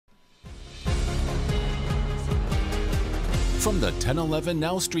From the 1011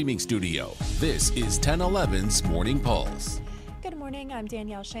 Now streaming studio, this is 1011's Morning Pulse. Good morning, I'm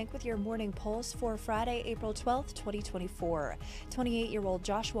Danielle Shenk with your Morning Pulse for Friday, April 12th, 2024. 28-year-old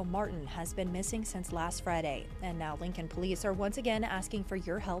Joshua Martin has been missing since last Friday, and now Lincoln police are once again asking for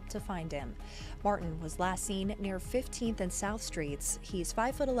your help to find him. Martin was last seen near 15th and South Streets. He's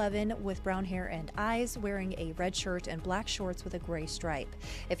 5'11" with brown hair and eyes, wearing a red shirt and black shorts with a gray stripe.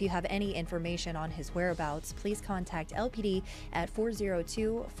 If you have any information on his whereabouts, please contact LPD at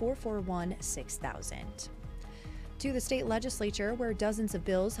 402-441-6000. To the state legislature, where dozens of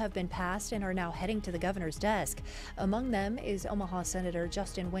bills have been passed and are now heading to the governor's desk. Among them is Omaha Senator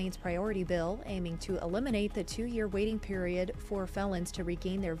Justin Wayne's priority bill, aiming to eliminate the 2-year waiting period for felons to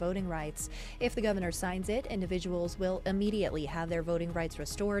regain their voting rights. If the governor signs it, individuals will immediately have their voting rights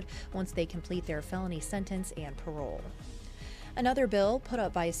restored once they complete their felony sentence and parole. Another bill put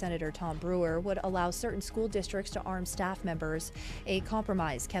up by Senator Tom Brewer would allow certain school districts to arm staff members. A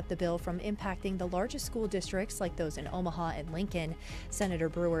compromise kept the bill from impacting the largest school districts like those in Omaha and Lincoln. Senator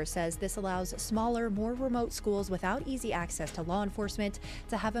Brewer says this allows smaller, more remote schools without easy access to law enforcement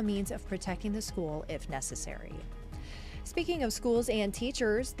to have a means of protecting the school if necessary. Speaking of schools and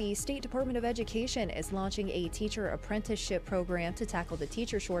teachers, the State Department of Education is launching a teacher apprenticeship program to tackle the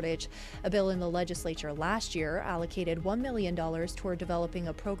teacher shortage. A bill in the legislature last year allocated $1 million toward developing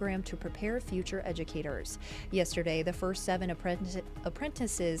a program to prepare future educators. Yesterday, the first 7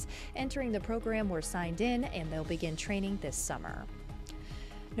 apprentices entering the program were signed in, and they'll begin training this summer.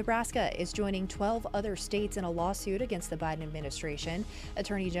 Nebraska is joining 12 other states in a lawsuit against the Biden administration.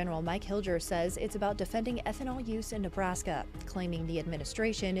 Attorney General Mike Hilger says it's about defending ethanol use in Nebraska, claiming the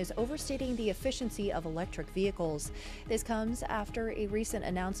administration is overstating the efficiency of electric vehicles. This comes after a recent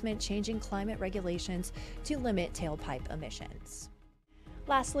announcement changing climate regulations to limit tailpipe emissions.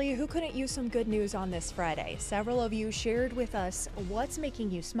 Lastly, who couldn't use some good news on this Friday? Several of you shared with us what's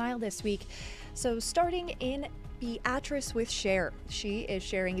making you smile this week. So starting in Beatrice with Cher. She is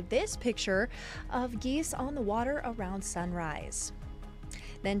sharing this picture of geese on the water around sunrise.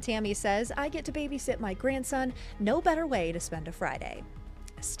 Then Tammy says, I get to babysit my grandson. No better way to spend a Friday.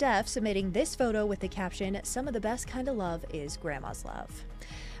 Steph submitting this photo with the caption, some of the best kind of love is grandma's love.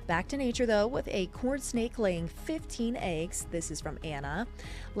 Back to nature, though, with a corn snake laying 15 eggs. This is from Anna.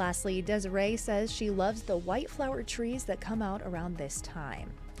 Lastly, Desiree says she loves the white flowered trees that come out around this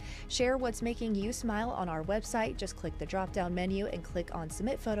time. Share what's making you smile on our website. Just click the drop-down menu and click on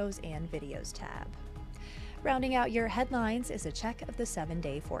Submit Photos and Videos tab. Rounding out your headlines is a check of the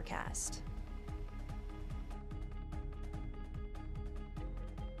 7-day forecast.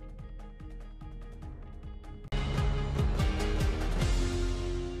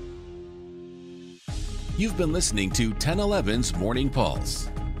 You've been listening to 1011's Morning Pulse.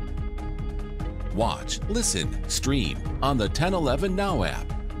 Watch, listen, stream on the 1011 Now app,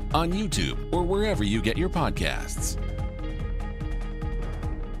 on YouTube, or wherever you get your podcasts.